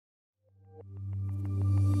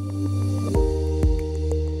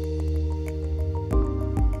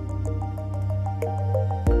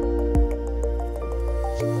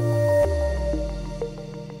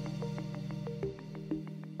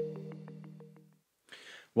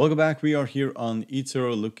Welcome back. We are here on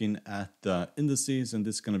eToro looking at the indices, and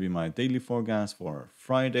this is going to be my daily forecast for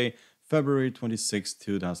Friday, February 26,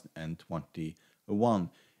 2021.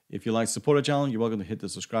 If you like to support the channel, you're welcome to hit the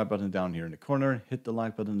subscribe button down here in the corner, hit the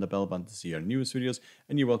like button, the bell button to see our newest videos,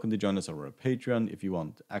 and you're welcome to join us over at Patreon if you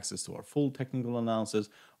want access to our full technical analysis,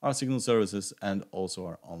 our signal services, and also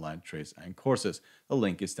our online trades and courses. The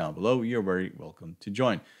link is down below. You're very welcome to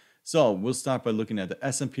join. So we'll start by looking at the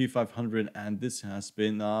S&P 500, and this has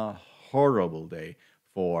been a horrible day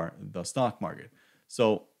for the stock market.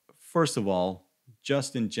 So first of all,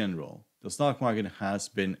 just in general, the stock market has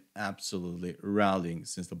been absolutely rallying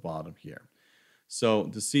since the bottom here. So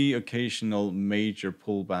to see occasional major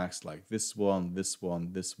pullbacks like this one, this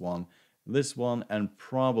one, this one, this one, and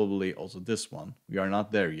probably also this one, we are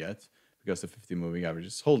not there yet because the 50 moving average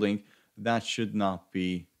is holding. That should not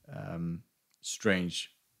be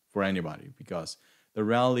strange for anybody, because the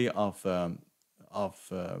rally of the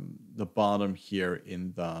bottom here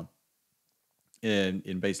in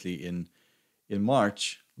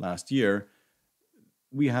March last year,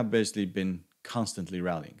 we have basically been constantly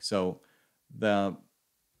rallying. So the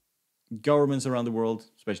governments around the world,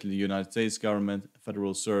 especially the United States government, Federal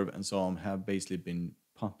Reserve, and so on, have basically been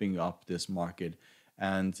pumping up this market,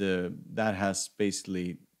 and that has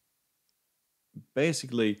basically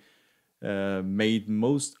made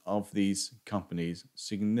most of these companies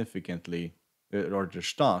significantly, or their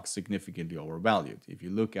stocks significantly overvalued. If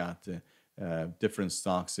you look at different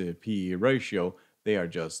stocks' PE ratio, they are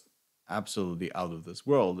just absolutely out of this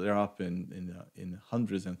world. They're up in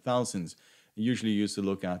hundreds and thousands. Usually you used to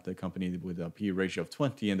look at a company with a PE ratio of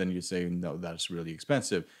 20, and then you say, no, that's really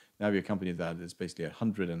expensive. Now you have a company that is basically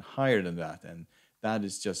 100 and higher than that, and that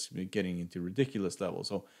is just getting into ridiculous levels.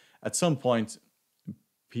 So at some point,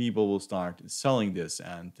 people will start selling this,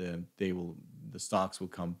 and the stocks will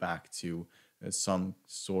come back to some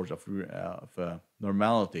sort of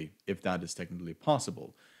normality, if that is technically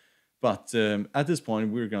possible. But at this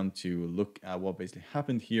point, we're going to look at what basically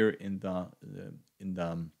happened here in the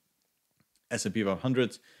S&P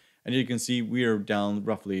 500, and you can see we are down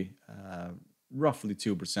roughly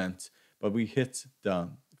 2%, but we hit the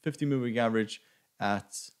 50 moving average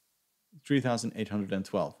at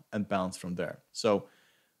 3,812 and bounced from there. So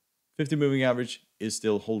 50 moving average is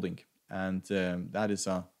still holding, and that is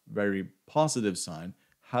a very positive sign.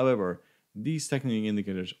 However, these technical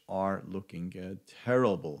indicators are looking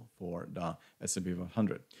terrible for the S&P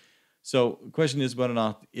 500. So the question is whether or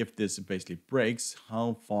not, if this basically breaks,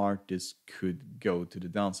 how far this could go to the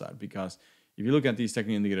downside. Because if you look at these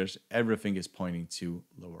technical indicators, everything is pointing to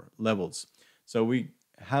lower levels. So we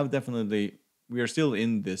are still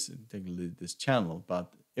in this channel,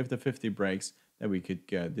 but if the 50 breaks, then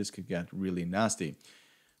this could get really nasty.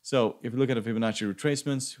 So if you look at the Fibonacci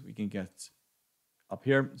retracements, we can get up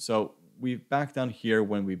here. So we back down here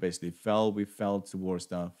when we basically fell. We fell towards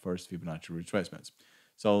the first Fibonacci retracements.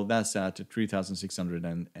 So that's at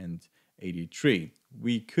 3,683.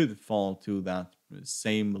 We could fall to that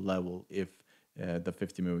same level if the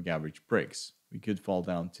 50 moving average breaks. We could fall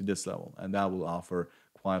down to this level, and that will offer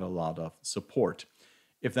quite a lot of support.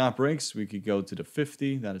 If that breaks, we could go to the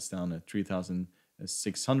 50, that is down at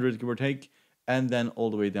 3,600, give or take, and then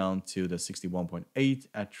all the way down to the 61.8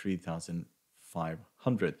 at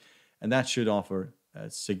 3,500. And that should offer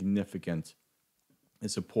significant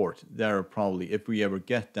support. There are probably, if we ever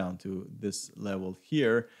get down to this level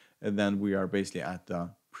here, then we are basically at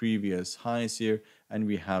the previous highs here, and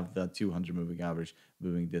we have the 200 moving average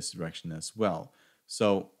moving this direction as well.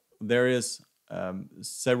 So there is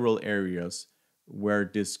several areas where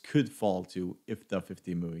this could fall to if the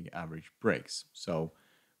 50 moving average breaks. So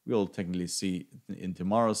we'll technically see in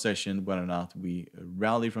tomorrow's session whether or not we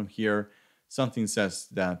rally from here. Something says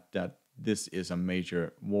that this is a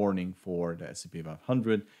major warning for the S&P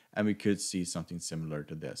 500, and we could see something similar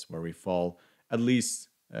to this, where we fall at least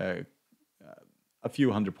a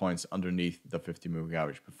few hundred points underneath the 50 moving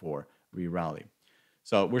average before we rally.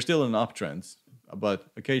 So we're still in an uptrend, but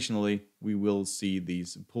occasionally we will see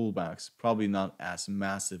these pullbacks, probably not as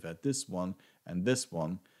massive as this one and this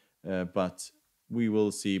one, but we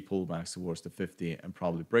will see pullbacks towards the 50 and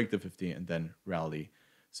probably break the 50 and then rally.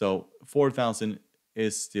 So 4,000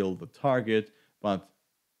 is still the target, but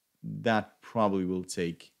that probably will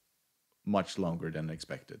take much longer than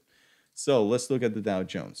expected. So let's look at the Dow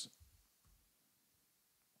Jones.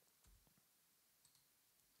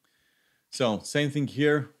 So same thing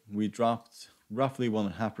here. We dropped roughly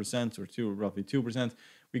 1.5% or roughly 2%.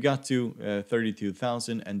 We got to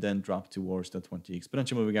 32,000 and then dropped towards the 20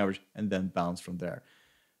 exponential moving average and then bounced from there.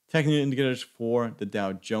 Technical indicators for the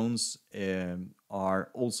Dow Jones are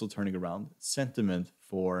also turning around. Sentiment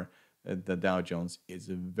for the Dow Jones is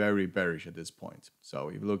very bearish at this point. So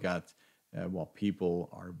if you look at what people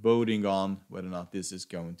are voting on, whether or not this is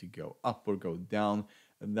going to go up or go down,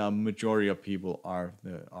 the majority of people are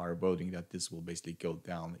voting that this will basically go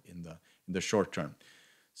down in the short term.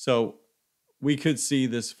 So we could see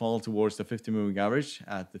this fall towards the 50 moving average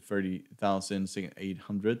at the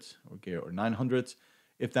 30,800 or 900.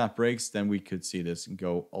 If that breaks, then we could see this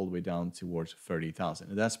go all the way down towards 30,000.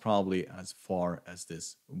 And that's probably as far as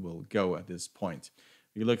this will go at this point.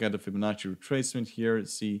 If you look at the Fibonacci retracement here,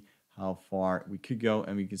 see how far we could go,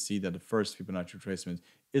 and we can see that the first Fibonacci retracement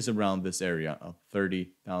is around this area of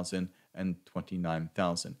 30,000 and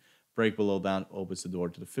 29,000. Break below that opens the door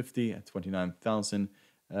to the 50 at 29,000,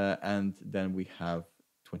 and then we have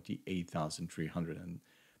 28,300, and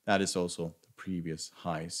that is also the previous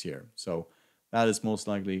highs here. So that is most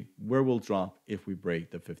likely where we'll drop if we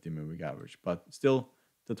break the 50 moving average. But still,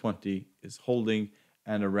 the 20 is holding,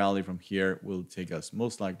 and a rally from here will take us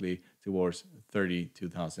most likely towards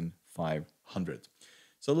 32,500.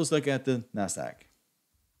 So let's look at the Nasdaq.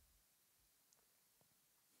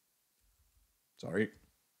 Sorry.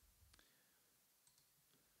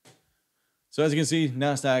 So as you can see,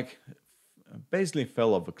 Nasdaq basically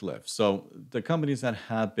fell off a cliff. So the companies that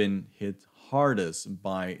have been hit hardest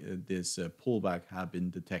by this pullback have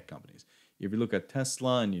been the tech companies. If you look at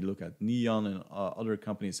Tesla and you look at Neon and other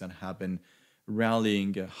companies that have been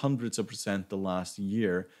rallying hundreds of percent the last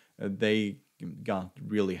year, they got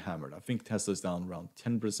really hammered. I think Tesla's down around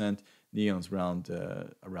 10%, Neon's around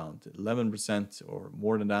 11% or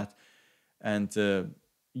more than that. And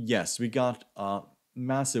yes, we got a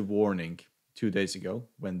massive warning 2 days ago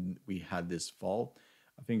when we had this fall.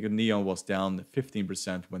 I think Neon was down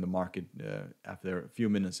 15% when the market, after a few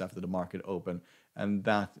minutes after the market opened, and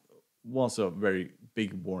that was a very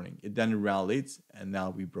big warning. It then rallied, and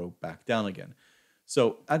now we broke back down again.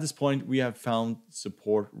 So at this point, we have found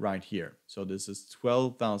support right here. So this is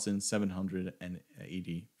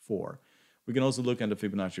 12,784. We can also look at the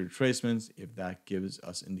Fibonacci retracements if that gives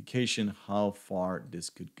us indication how far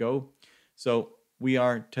this could go. So we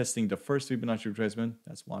are testing the first Fibonacci retracement.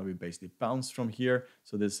 That's why we basically bounced from here.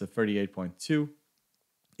 So this is a 38.2.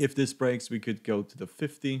 If this breaks, we could go to the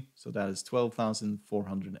 50. So that is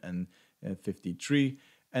 12,453.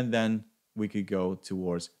 And then we could go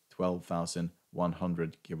towards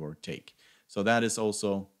 12,100, give or take. So that is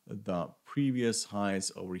also the previous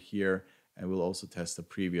highs over here. And we'll also test the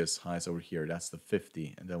previous highs over here. That's the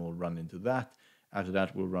 50. And then we'll run into that. After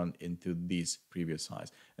that, we'll run into these previous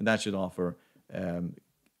highs. And that should offer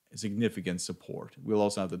significant support. We'll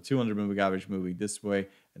also have the 200 moving average moving this way,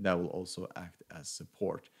 and that will also act as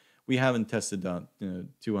support. We haven't tested the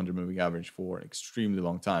 200 moving average for an extremely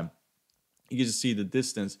long time. You can just see the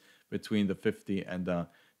distance between the 50 and the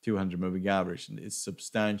 200 moving average is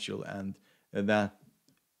substantial, and that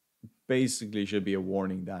basically should be a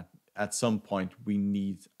warning that at some point we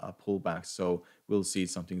need a pullback. So we'll see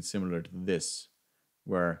something similar to this,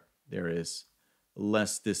 where there is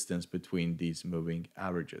less distance between these moving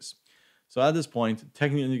averages. So at this point,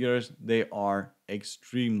 technical indicators, they are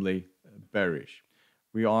extremely bearish.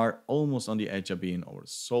 We are almost on the edge of being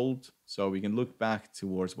oversold. So we can look back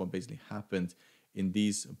towards what basically happened in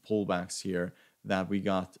these pullbacks here, that we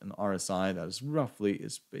got an RSI that is roughly,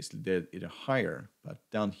 is basically dead either higher, but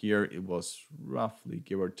down here it was roughly,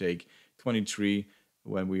 give or take, 23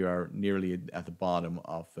 when we are nearly at the bottom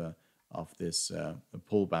of this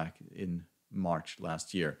pullback in March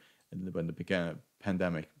last year, and when the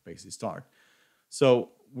pandemic basically started.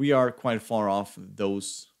 So we are quite far off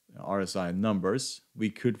those RSI numbers. We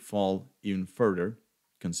could fall even further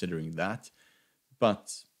considering that,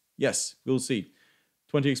 but yes, we'll see.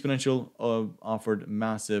 20 exponential offered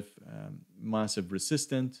massive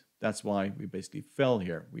resistance. That's why we basically fell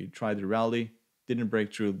here. We tried to rally, didn't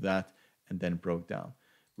break through that, and then broke down.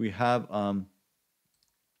 We have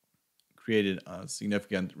created a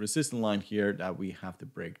significant resistance line here that we have to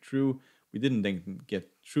break through. We didn't then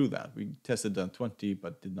get through that. We tested the 20,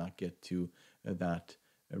 but did not get to that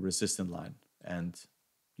resistance line. And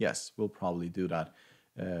yes, we'll probably do that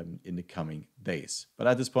in the coming days. But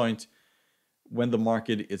at this point, when the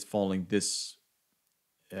market is falling this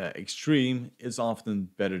extreme, it's often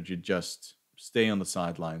better to just stay on the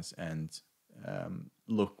sidelines and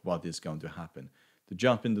look what is going to happen. To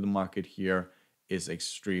jump into the market here is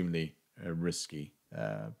extremely risky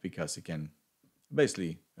because it can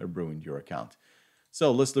basically ruin your account.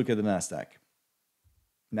 So let's look at the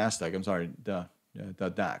the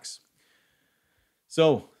DAX.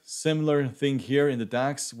 So Similar thing here in the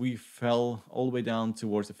DAX. We fell all the way down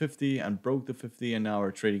towards the 50 and broke the 50, and now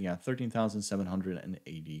we're trading at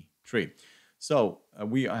 13,783. So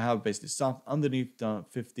we have basically stopped underneath the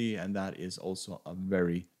 50, and that is also a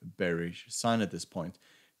very bearish sign at this point.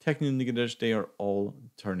 Technical indicators, they are all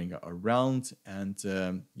turning around,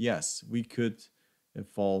 and yes, we could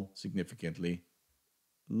fall significantly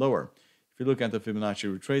lower. If you look at the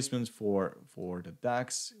Fibonacci retracements for the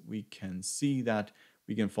DAX, we can see that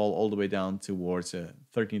we can fall all the way down towards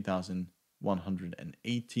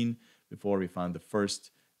 13,118 before we find the first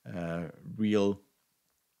first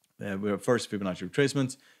Fibonacci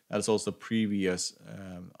retracement. That is also previous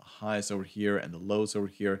highs over here and the lows over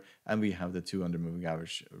here, and we have the 200 moving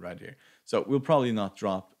average right here. So we'll probably not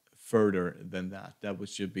drop further than that. That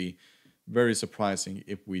should be very surprising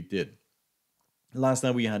if we did. Last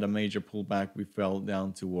night we had a major pullback. We fell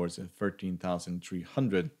down towards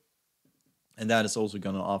 13,300. And that is also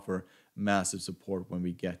going to offer massive support when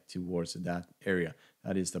we get towards that area.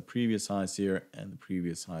 That is the previous highs here and the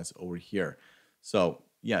previous highs over here. So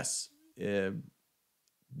yes,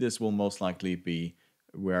 this will most likely be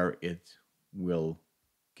where it will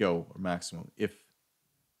go, or maximum, if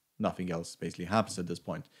nothing else basically happens at this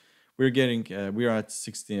point. We are at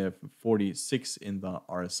 46 in the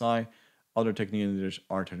RSI. Other technical indicators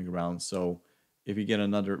are turning around. So if you get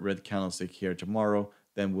another red candlestick here tomorrow,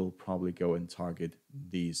 then we'll probably go and target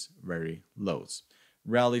these very lows.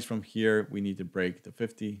 Rallies from here, we need to break the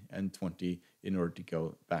 50 and 20 in order to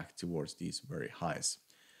go back towards these very highs.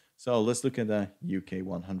 So let's look at the UK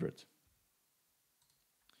 100.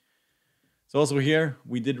 So also here,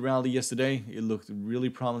 we did rally yesterday. It looked really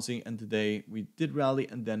promising, and today we did rally,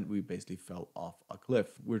 and then we basically fell off a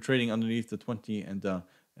cliff. We're trading underneath the 20 and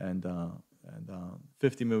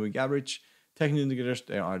 50 moving average. Technical indicators,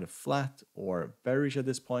 they are either flat or bearish at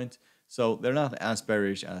this point. So they're not as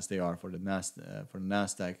bearish as they are for the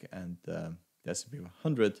Nasdaq and the S&P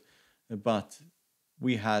 500, but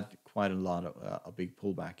we had quite a lot of a big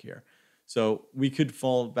pullback here. So we could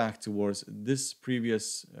fall back towards this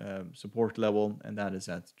previous support level, and that is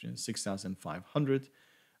at 6,500.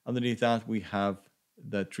 Underneath that, we have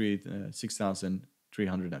the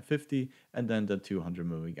 6,350, and then the 200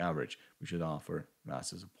 moving average, which should offer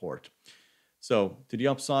massive support. So to the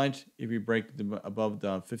upside, if we break above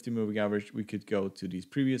the 50 moving average, we could go to these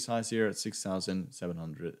previous highs here at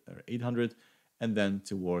 6,700 or 800, and then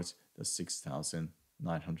towards the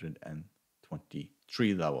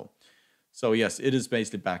 6,923 level. So yes, it is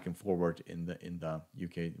basically back and forward in the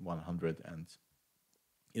UK 100, and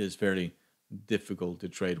it is fairly difficult to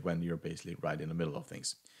trade when you're basically right in the middle of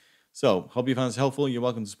things. So, hope you found this helpful. You're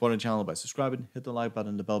welcome to support the channel by subscribing, hit the like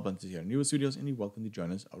button and the bell button to see our newest videos, and you're welcome to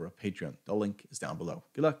join us over at Patreon. The link is down below.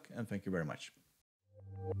 Good luck, and thank you very much.